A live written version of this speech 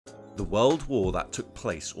The world war that took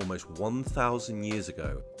place almost 1,000 years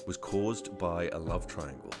ago was caused by a love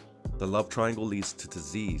triangle. The love triangle leads to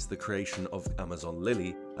disease, the creation of Amazon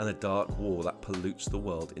lily, and a dark war that pollutes the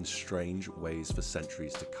world in strange ways for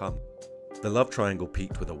centuries to come. The love triangle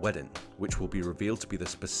peaked with a wedding, which will be revealed to be the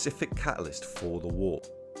specific catalyst for the war.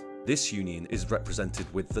 This union is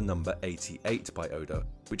represented with the number 88 by Oda,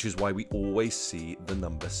 which is why we always see the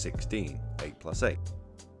number 16, 8 plus 8.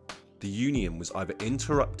 The union was either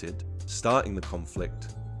interrupted, starting the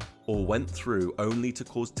conflict, or went through only to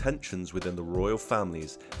cause tensions within the royal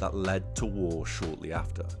families that led to war shortly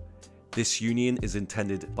after. This union is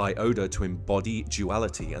intended by Oda to embody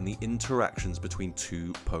duality and the interactions between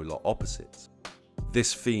two polar opposites.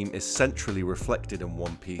 This theme is centrally reflected in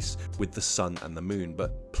One Piece with the sun and the moon,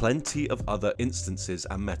 but plenty of other instances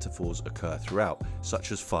and metaphors occur throughout,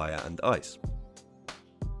 such as fire and ice.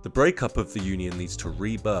 The breakup of the union leads to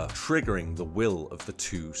rebirth, triggering the will of the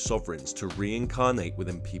two sovereigns to reincarnate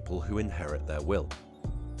within people who inherit their will.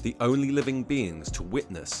 The only living beings to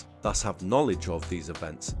witness, thus have knowledge of these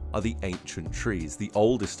events, are the ancient trees, the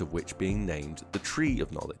oldest of which being named the Tree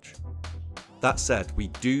of Knowledge. That said, we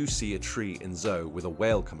do see a tree in Zou with a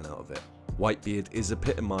whale coming out of it. Whitebeard is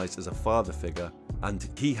epitomised as a father figure, and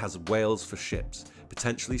he has whales for ships,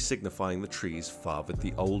 potentially signifying the trees fathered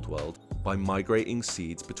the old world by migrating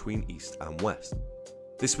seeds between east and west.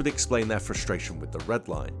 This would explain their frustration with the Red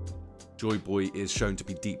Line. Joy Boy is shown to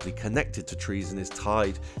be deeply connected to trees and is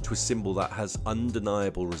tied to a symbol that has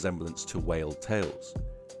undeniable resemblance to whale tails.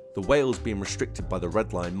 The whales being restricted by the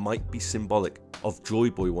Red Line might be symbolic of Joy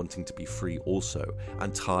Boy wanting to be free also,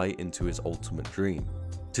 and tie into his ultimate dream.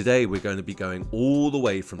 Today we're going to be going all the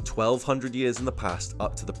way from 1200 years in the past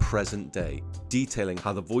up to the present day, detailing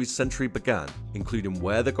how the Void Century began, including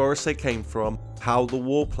where the Gorosei came from, how the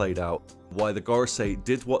war played out, why the Gorosei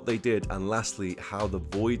did what they did, and lastly how the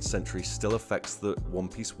Void Century still affects the One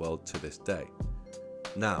Piece world to this day.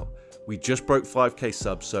 Now, we just broke 5k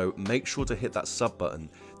subs, so make sure to hit that sub button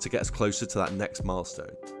to get us closer to that next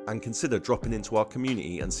milestone, and consider dropping into our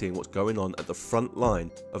community and seeing what's going on at the front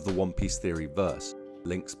line of the One Piece theory verse.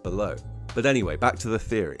 Links below. But anyway, back to the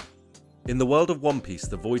theory. In the world of One Piece,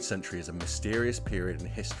 the Void Century is a mysterious period in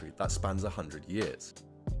history that spans 100 years.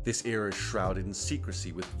 This era is shrouded in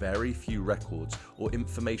secrecy with very few records or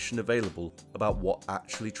information available about what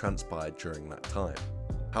actually transpired during that time.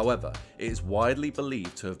 However, it is widely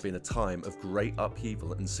believed to have been a time of great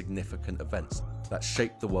upheaval and significant events that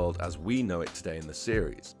shaped the world as we know it today in the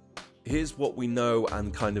series. Here's what we know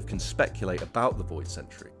and kind of can speculate about the Void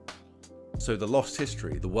Century. So the Lost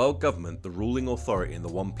History, the world government, the ruling authority in the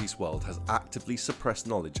One Piece world, has actively suppressed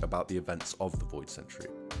knowledge about the events of the Void Century.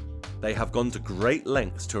 They have gone to great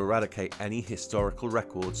lengths to eradicate any historical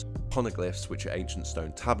records, poneglyphs, which are ancient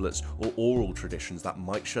stone tablets, or oral traditions that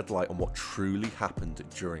might shed light on what truly happened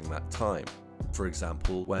during that time. For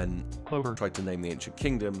example, when Clover tried to name the ancient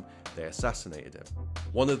kingdom, they assassinated him.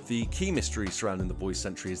 One of the key mysteries surrounding the Void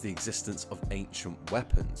Century is the existence of ancient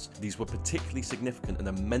weapons. These were particularly significant and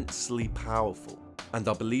immensely powerful, and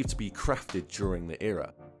are believed to be crafted during the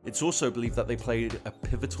era. It's also believed that they played a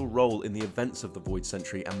pivotal role in the events of the Void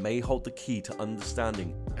Century and may hold the key to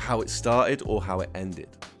understanding how it started or how it ended.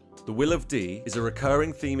 The Will of D is a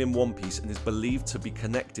recurring theme in One Piece and is believed to be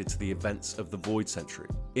connected to the events of the Void Century.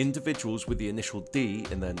 Individuals with the initial D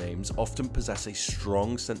in their names often possess a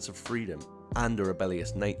strong sense of freedom and a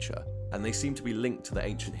rebellious nature, and they seem to be linked to the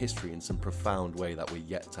ancient history in some profound way that we're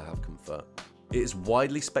yet to have confirmed. It is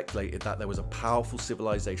widely speculated that there was a powerful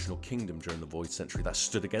civilization or kingdom during the Void Century that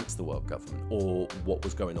stood against the world government, or what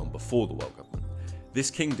was going on before the world government. This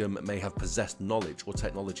kingdom may have possessed knowledge or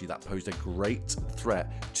technology that posed a great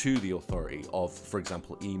threat to the authority of, for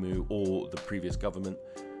example, Emu or the previous government,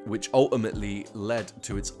 which ultimately led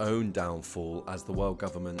to its own downfall as the world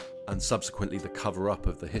government and subsequently the cover-up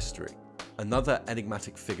of the history. Another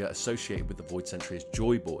enigmatic figure associated with the Void Century is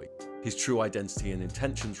Joy Boy. His true identity and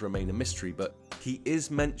intentions remain a mystery, but he is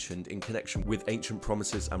mentioned in connection with ancient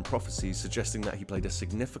promises and prophecies, suggesting that he played a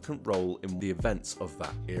significant role in the events of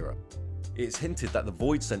that era. It is hinted that the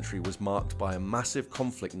Void Century was marked by a massive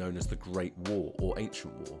conflict known as the Great War or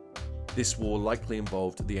Ancient War. This war likely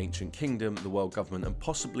involved the Ancient Kingdom, the world government, and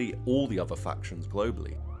possibly all the other factions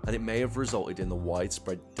globally, and it may have resulted in the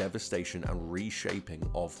widespread devastation and reshaping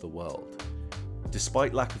of the world.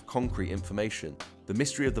 Despite lack of concrete information, the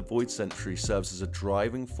mystery of the Void Century serves as a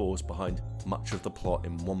driving force behind much of the plot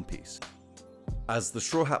in One Piece. As the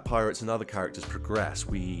Straw Hat Pirates and other characters progress,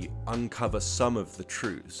 we uncover some of the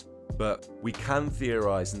truths, but we can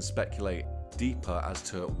theorize and speculate deeper as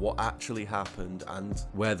to what actually happened and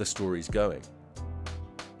where the story's going.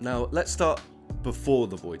 Now, let's start before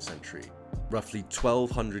the Void Century, roughly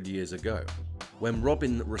 1200 years ago. When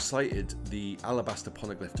Robin recited the alabaster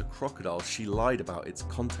poneglyph to Crocodile, she lied about its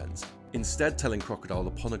contents, instead telling Crocodile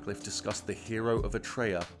the poneglyph discussed the hero of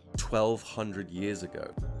Atreya 1200 years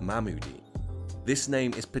ago, Mamudin. This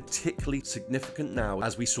name is particularly significant now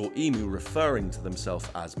as we saw Emu referring to themselves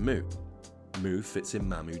as Mu. Mu fits in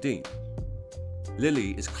Mamudin.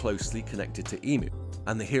 Lily is closely connected to Emu,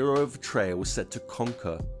 and the hero of Atreya was said to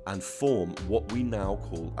conquer and form what we now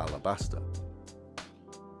call Alabaster.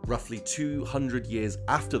 Roughly 200 years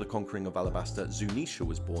after the conquering of Alabaster, Zunisha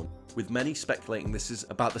was born, with many speculating this is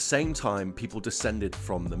about the same time people descended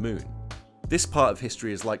from the moon. This part of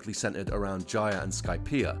history is likely centered around Jaya and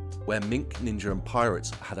Skypiea, where Mink, Ninja and Pirates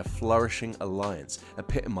had a flourishing alliance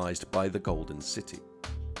epitomized by the Golden City.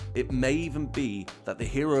 It may even be that the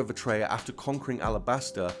hero of Atreya, after conquering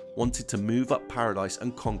Alabaster, wanted to move up Paradise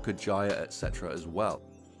and conquer Jaya, etc. as well.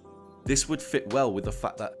 This would fit well with the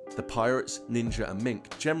fact that the Pirates, Ninja and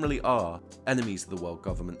Mink generally are enemies of the world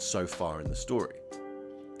government so far in the story.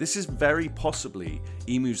 This is very possibly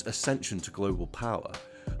Emu's ascension to global power.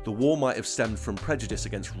 The war might have stemmed from prejudice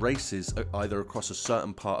against races either across a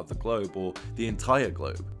certain part of the globe or the entire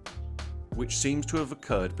globe, which seems to have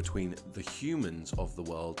occurred between the humans of the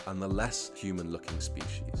world and the less human-looking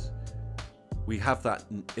species. We have that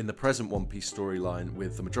in the present One Piece storyline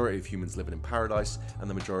with the majority of humans living in Paradise and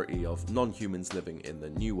the majority of non-humans living in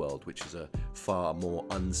the New World, which is a far more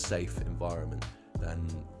unsafe environment than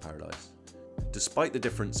Paradise. Despite the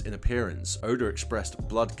difference in appearance, Oda expressed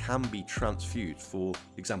blood can be transfused, for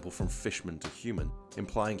example from fishman to human,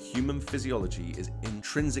 implying human physiology is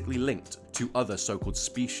intrinsically linked to other so-called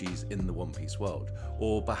species in the One Piece world,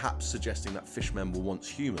 or perhaps suggesting that fishmen were once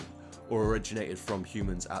human, or originated from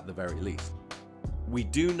humans at the very least. We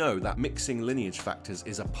do know that mixing lineage factors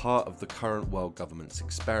is a part of the current world government's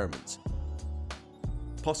experiments.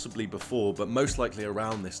 Possibly before, but most likely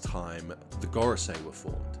around this time, the GOROSEI were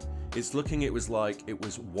formed. It's looking it was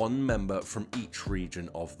one member from each region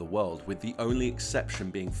of the world, with the only exception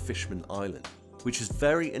being Fishman Island, which is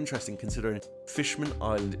very interesting considering Fishman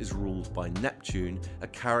Island is ruled by Neptune, a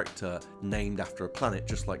character named after a planet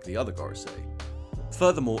just like the other GOROSEI.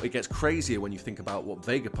 Furthermore, it gets crazier when you think about what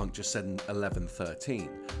Vegapunk just said in 1113.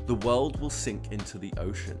 The world will sink into the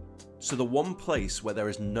ocean. So the one place where there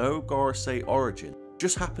is no GOROSEI origin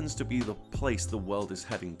just happens to be the place the world is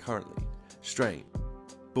heading currently. Strange.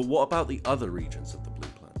 But what about the other regions of the Blue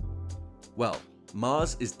Planet? Well,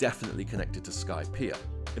 Mars is definitely connected to Skypiea.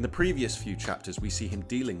 In the previous few chapters, we see him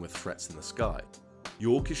dealing with threats in the sky.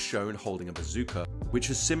 York is shown holding a bazooka, which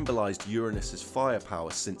has symbolized Uranus's firepower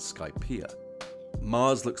since Skypiea.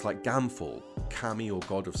 Mars looks like Gamfall, kami or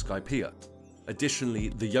god of Skypiea. Additionally,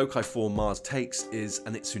 the yokai form Mars takes is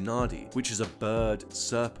an Itsunade, which is a bird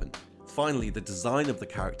serpent. Finally, the design of the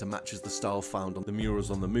character matches the style found on the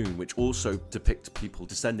murals on the moon, which also depict people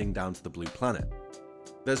descending down to the Blue Planet.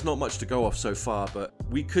 There's not much to go off so far, but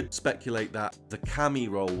we could speculate that the kami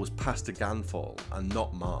role was passed to Ganfall and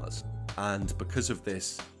not Mars, and because of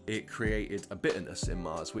this, it created a bitterness in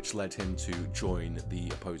Mars, which led him to join the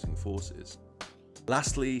opposing forces.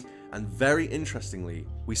 Lastly, and very interestingly,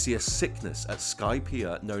 we see a sickness at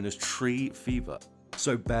Skypiea known as tree fever,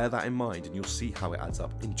 so bear that in mind and you'll see how it adds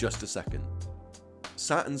up in just a second.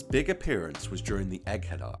 Saturn's big appearance was during the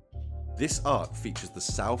Egghead arc. This arc features the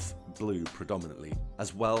South Blue predominantly,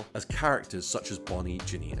 as well as characters such as Bonnie,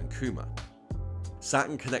 Ginny and Kuma.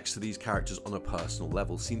 Saturn connects to these characters on a personal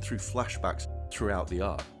level, seen through flashbacks throughout the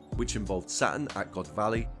arc, which involved Saturn at God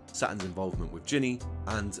Valley, Saturn's involvement with Ginny,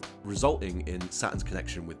 and resulting in Saturn's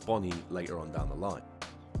connection with Bonnie later on down the line.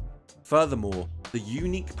 Furthermore, the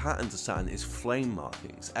unique pattern to Saturn is flame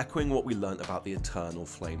markings, echoing what we learnt about the eternal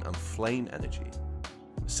flame and flame energy.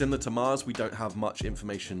 Similar to Mars, we don't have much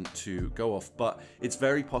information to go off, but it's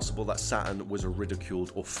very possible that Saturn was a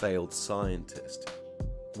ridiculed or failed scientist.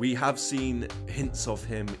 We have seen hints of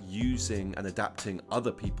him using and adapting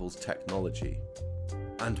other people's technology.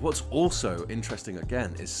 And what's also interesting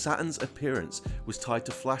again is Saturn's appearance was tied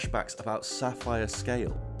to flashbacks about Sapphire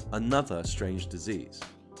Scale, another strange disease.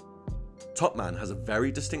 Topman has a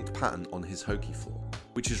very distinct pattern on his Hoki form,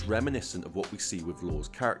 which is reminiscent of what we see with Law's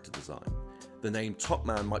character design. The name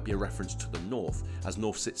Topman might be a reference to the North, as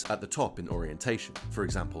North sits at the top in orientation, for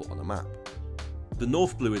example on a map. The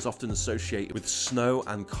North Blue is often associated with snow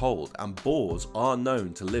and cold, and boars are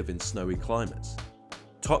known to live in snowy climates.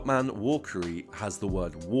 Topman Walkeri has the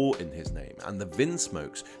word war in his name, and the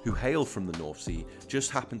Vinsmokes, who hail from the North Sea, just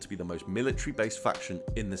happen to be the most military-based faction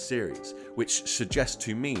in the series, which suggests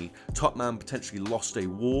to me Topman potentially lost a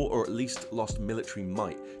war, or at least lost military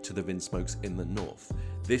might to the Vinsmokes in the North.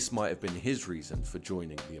 This might have been his reason for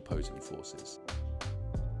joining the opposing forces.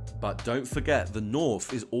 But don't forget, the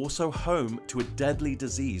North is also home to a deadly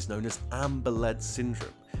disease known as amber-lead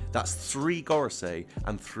syndrome. That's 3 Gorosei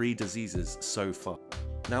and 3 diseases so far.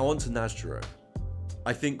 Now on to Nazdro.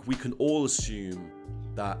 I think we can all assume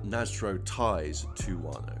that Nazdro ties to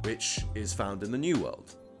Wano, which is found in the New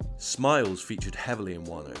World. Smiles featured heavily in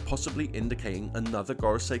Wano, possibly indicating another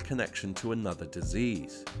Gorosei connection to another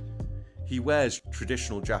disease. He wears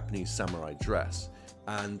traditional Japanese samurai dress,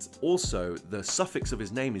 and also the suffix of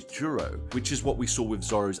his name is Juro, which is what we saw with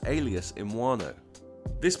Zoro's alias in Wano.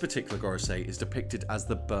 This particular Gorosei is depicted as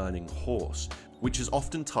the burning horse, which is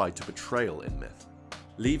often tied to betrayal in myth,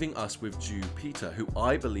 leaving us with Jupiter, who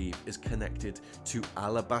I believe is connected to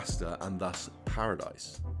Alabaster and thus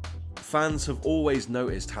paradise. Fans have always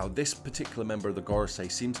noticed how this particular member of the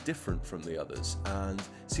Gorosei seems different from the others and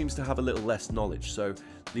seems to have a little less knowledge, so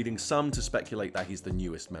leading some to speculate that he's the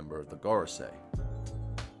newest member of the Gorosei.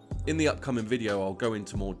 In the upcoming video, I'll go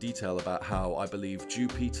into more detail about how I believe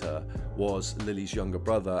Jupiter was Lily's younger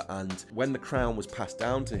brother, and when the crown was passed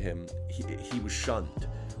down to him, he was shunned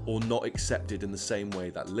or not accepted in the same way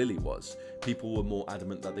that Lily was. People were more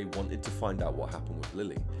adamant that they wanted to find out what happened with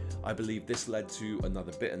Lily. I believe this led to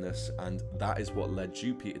another bitterness, and that is what led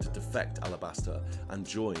Jupiter to defect Alabaster and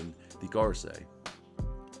join the Gorosei.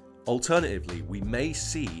 Alternatively, we may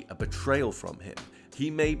see a betrayal from him. He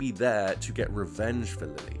may be there to get revenge for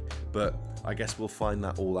Lily, but I guess we'll find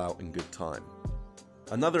that all out in good time.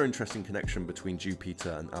 Another interesting connection between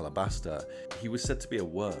Jupiter and Alabaster, he was said to be a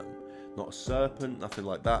worm. Not a serpent, nothing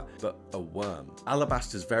like that, but a worm.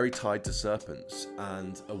 Alabaster's very tied to serpents,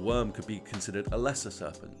 and a worm could be considered a lesser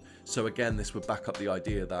serpent. So again, this would back up the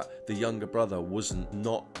idea that the younger brother wasn't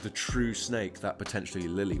not the true snake that potentially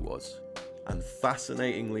Lily was. And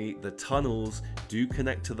fascinatingly, the tunnels do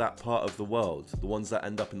connect to that part of the world, the ones that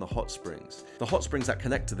end up in the hot springs. The hot springs that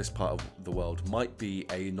connect to this part of the world might be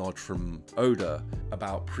a nod from Oda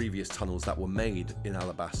about previous tunnels that were made in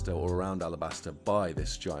Alabaster or around Alabaster by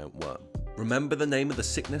this giant worm. Remember the name of the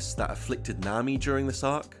sickness that afflicted Nami during this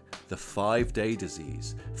arc? The 5-day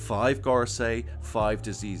disease. 5 Gorosei, 5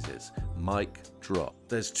 diseases. Mic drop.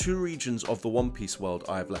 There's 2 regions of the One Piece world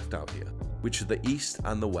I have left out here, which are the East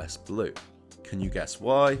and the West Blue. Can you guess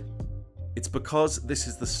why? It's because this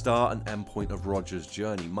is the start and end point of Roger's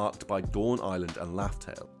journey, marked by Dawn Island and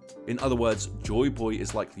Laugh-Tale. In other words, Joy Boy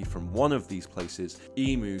is likely from one of these places,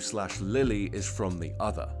 Emu/Lily is from the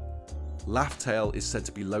other. Laugh-Tale is said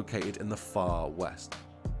to be located in the far west.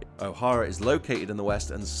 Ohara is located in the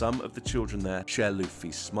west, and some of the children there share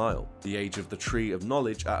Luffy's smile. The age of the Tree of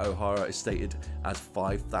Knowledge at Ohara is stated as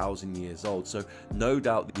 5,000 years old, so no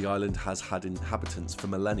doubt the island has had inhabitants for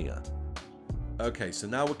millennia. Okay, so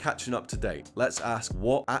now we're catching up to date. Let's ask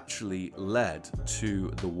what actually led to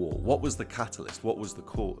the war. What was the catalyst? What was the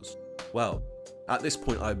cause? Well, at this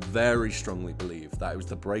point, I very strongly believe that it was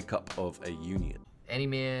the breakup of a union. Any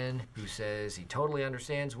man who says he totally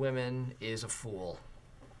understands women is a fool,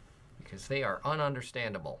 because they are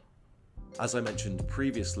ununderstandable. As I mentioned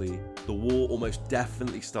previously, the war almost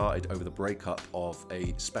definitely started over the breakup of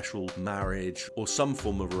a special marriage or some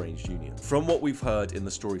form of arranged union. From what we've heard in the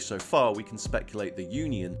story so far, we can speculate the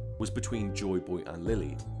union was between Joy Boy and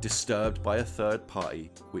Lily, disturbed by a third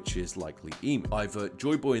party, which is likely Emu. Either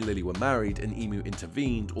Joy Boy and Lily were married and Emu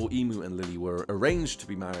intervened, or Emu and Lily were arranged to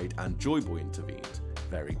be married and Joy Boy intervened.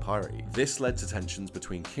 Very piratey. This led to tensions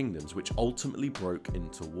between kingdoms, which ultimately broke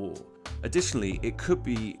into war. Additionally, it could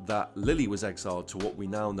be that Lily was exiled to what we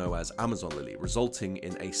now know as Amazon Lily, resulting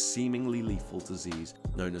in a seemingly lethal disease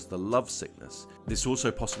known as the love sickness. This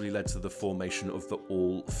also possibly led to the formation of the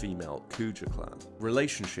all-female Kuja clan.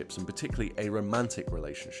 Relationships, and particularly a romantic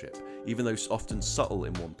relationship, even though often subtle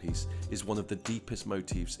in One Piece, is one of the deepest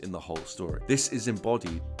motifs in the whole story. This is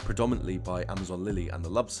embodied predominantly by Amazon Lily and the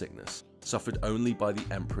love sickness, suffered only by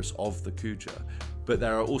the Empress of the Kuja. But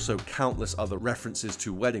there are also countless other references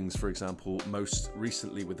to weddings, for example, most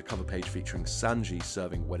recently with the cover page featuring Sanji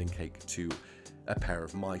serving wedding cake to a pair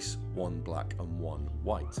of mice, one black and one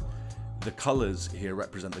white. The colours here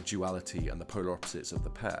represent the duality and the polar opposites of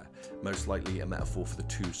the pair, most likely a metaphor for the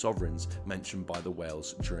 2 sovereigns mentioned by the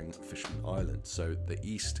whales during Fishman Island, so the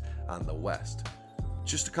East and the West.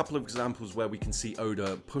 Just a couple of examples where we can see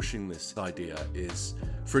Oda pushing this idea is,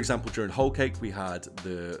 for example, during Whole Cake, we had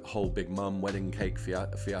the whole Big Mum wedding cake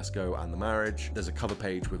fiasco and the marriage. There's a cover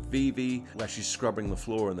page with Vivi where she's scrubbing the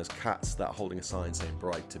floor and there's cats that are holding a sign saying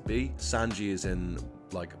bride to be. Sanji is in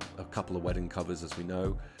like a couple of wedding covers, as we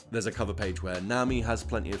know. There's a cover page where Nami has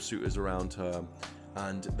plenty of suitors around her.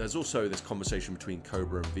 And there's also this conversation between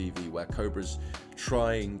Cobra and Vivi where Cobra's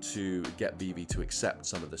trying to get Vivi to accept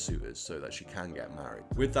some of the suitors so that she can get married.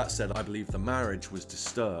 With that said, I believe the marriage was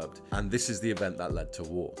disturbed, and this is the event that led to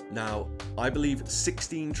war. Now, I believe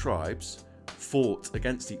 16 tribes fought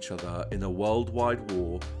against each other in a worldwide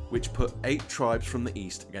war which put 8 tribes from the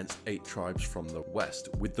east against 8 tribes from the west,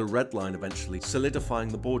 with the red line eventually solidifying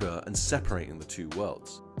the border and separating the two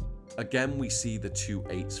worlds. Again, we see the two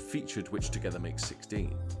 8s featured, which together makes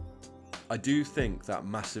 16. I do think that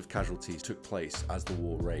massive casualties took place as the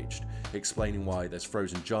war raged, explaining why there's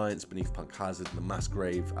frozen giants beneath Punk Hazard and the mass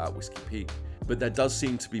grave at Whiskey Peak. But there does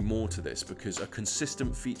seem to be more to this, because a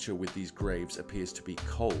consistent feature with these graves appears to be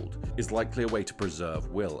cold, is likely a way to preserve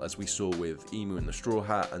will, as we saw with Emu and the Straw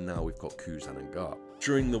Hat, and now we've got Kuzan and Garp.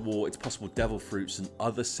 During the war, it's possible devil fruits and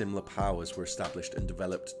other similar powers were established and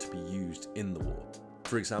developed to be used in the war.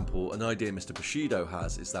 For example, an idea Mr. Bushido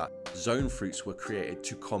has is that zone fruits were created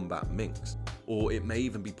to combat minks, or it may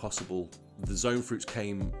even be possible the zone fruits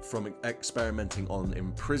came from experimenting on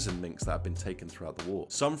imprisoned minks that have been taken throughout the war.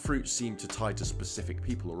 Some fruits seem to tie to specific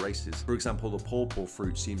people or races. For example, the pawpaw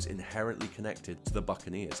fruit seems inherently connected to the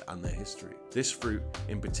Buccaneers and their history. This fruit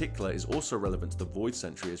in particular is also relevant to the Void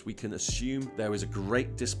Century, as we can assume there was a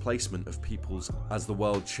great displacement of peoples as the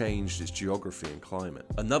world changed its geography and climate.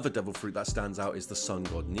 Another devil fruit that stands out is the sun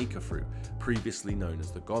god Nika fruit, previously known as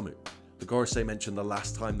the Gomu. The Gorosei mentioned the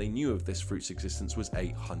last time they knew of this fruit's existence was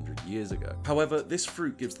 800 years ago. However, this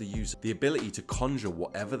fruit gives the user the ability to conjure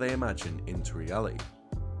whatever they imagine into reality.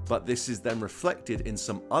 But this is then reflected in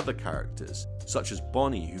some other characters, such as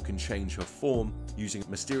Bonnie, who can change her form using a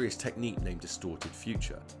mysterious technique named Distorted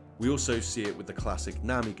Future. We also see it with the classic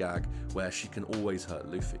Nami gag, where she can always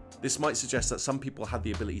hurt Luffy. This might suggest that some people had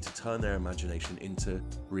the ability to turn their imagination into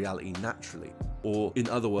reality naturally, or in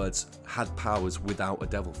other words, had powers without a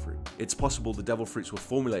devil fruit. It's possible the devil fruits were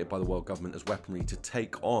formulated by the world government as weaponry to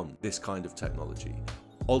take on this kind of technology,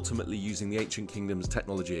 ultimately using the ancient kingdom's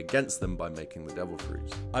technology against them by making the devil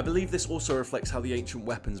fruits. I believe this also reflects how the ancient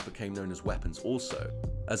weapons became known as weapons also,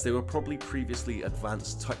 as they were probably previously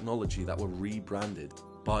advanced technology that were rebranded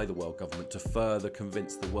by the world government to further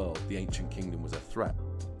convince the world the ancient kingdom was a threat.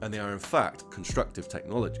 And they are in fact constructive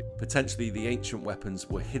technology. Potentially the ancient weapons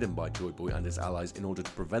were hidden by Joy Boy and his allies in order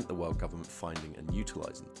to prevent the world government finding and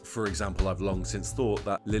utilizing them. For example, I've long since thought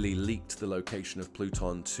that Lily leaked the location of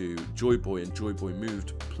Pluton to Joy Boy, and Joy Boy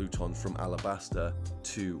moved Pluton from Alabasta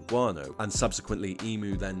to Wano, and subsequently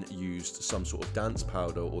Emu then used some sort of dance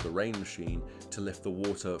powder or the rain machine to lift the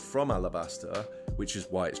water from Alabasta, which is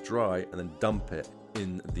why it's dry, and then dump it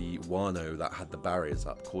in the Wano that had the barriers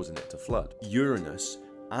up, causing it to flood. Uranus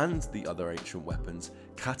and the other ancient weapons,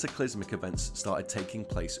 cataclysmic events started taking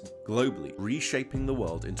place globally, reshaping the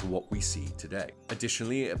world into what we see today.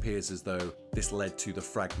 Additionally, it appears as though this led to the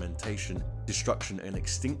fragmentation, destruction and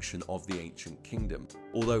extinction of the ancient kingdom,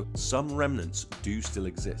 although some remnants do still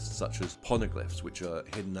exist, such as poneglyphs, which are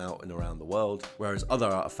hidden out and around the world, whereas other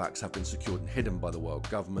artifacts have been secured and hidden by the world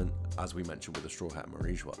government, as we mentioned with the Straw Hat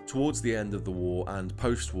Marijwa. Towards the end of the war and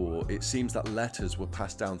post-war, it seems that letters were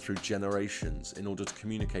passed down through generations in order to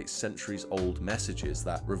communicate centuries-old messages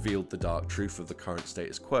that revealed the dark truth of the current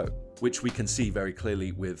status quo, which we can see very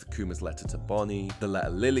clearly with Kuma's letter to Bonnie, the letter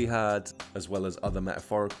Lily had, as well as other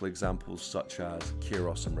metaphorical examples such as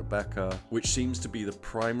Kiros and Rebecca, which seems to be the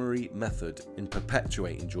primary method in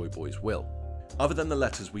perpetuating Joy Boy's will. Other than the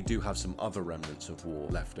letters, we do have some other remnants of war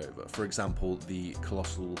left over. For example, the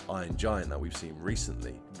colossal iron giant that we've seen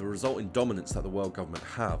recently, the resulting dominance that the world government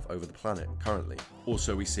have over the planet currently.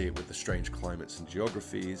 Also, we see it with the strange climates and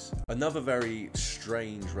geographies. Another very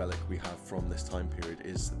strange relic we have from this time period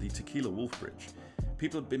is the Tequila Wolf Bridge.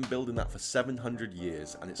 People have been building that for 700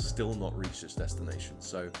 years and it's still not reached its destination.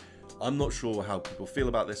 So I'm not sure how people feel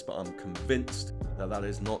about this, but I'm convinced that that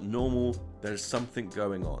is not normal. There's something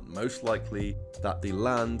going on. Most likely that the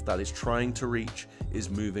land that it's trying to reach is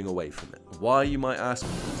moving away from it. Why, you might ask?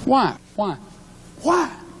 Why?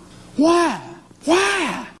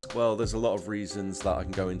 Well, there's a lot of reasons that I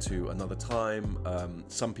can go into another time.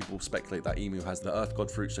 Some people speculate that Emu has the Earth God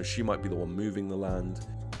fruit, so she might be the one moving the land.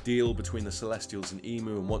 Deal between the Celestials and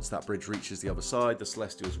Emu, and once that bridge reaches the other side, the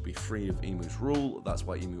Celestials will be free of Emu's rule. That's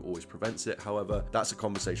why Emu always prevents it. However, that's a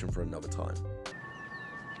conversation for another time.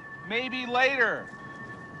 Maybe later.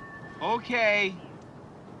 Okay.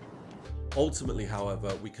 Ultimately,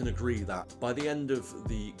 however, we can agree that by the end of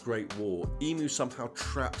the Great War, Emu somehow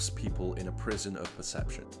traps people in a prison of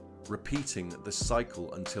perception, repeating the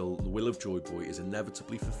cycle until the will of Joy Boy is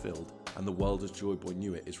inevitably fulfilled and the world as Joy Boy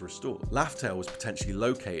knew it is restored. Laugh-Tale was potentially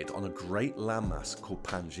located on a great landmass called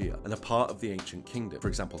Pangaea, and a part of the ancient kingdom, for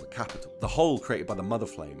example the capital. The hole created by the Mother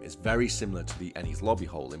Flame is very similar to the Enies Lobby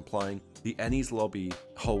hole, implying the Enies Lobby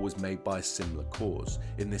hole was made by a similar cause,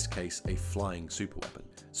 in this case a flying superweapon.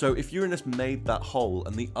 So if Uranus made that hole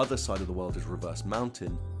and the other side of the world is Reverse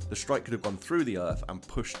Mountain, the strike could have gone through the Earth and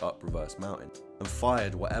pushed up Reverse Mountain, and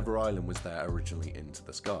fired whatever island was there originally into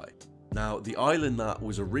the sky. Now, the island that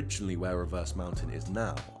was originally where Reverse Mountain is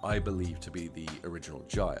now, I believe to be the original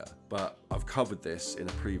Jaya, but I've covered this in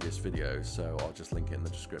a previous video, so I'll just link it in the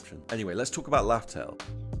description. Anyway, let's talk about Laugh-Tale.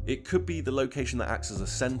 It could be the location that acts as a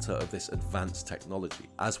center of this advanced technology,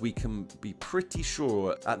 as we can be pretty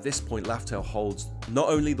sure at this point Laugh-Tale holds not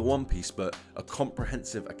only the One Piece, but a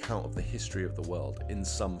comprehensive account of the history of the world in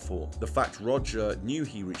some form. The fact Roger knew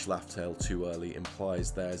he reached Laugh-Tale too early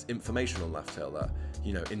implies there's information on Laugh-Tale that,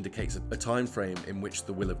 indicates a time frame in which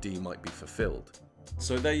the will of D might be fulfilled.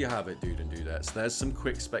 So there you have it, dude and dudettes. There's some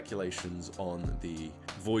quick speculations on the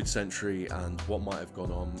Void Century and what might have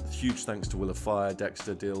gone on. Huge thanks to Will of Fire,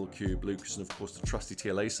 Dexter, Dill, Cube, Lucas, and of course the trusty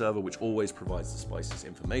TLA server, which always provides the spiciest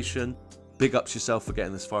information. Big ups yourself for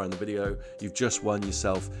getting this far in the video. You've just won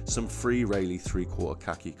yourself some free Rayleigh 3/4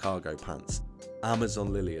 khaki cargo pants.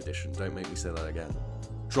 Amazon Lily edition, don't make me say that again.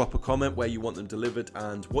 Drop a comment where you want them delivered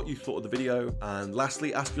and what you thought of the video. And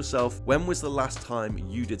lastly, ask yourself, when was the last time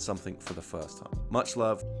you did something for the first time? Much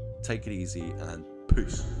love, take it easy, and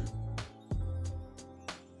peace.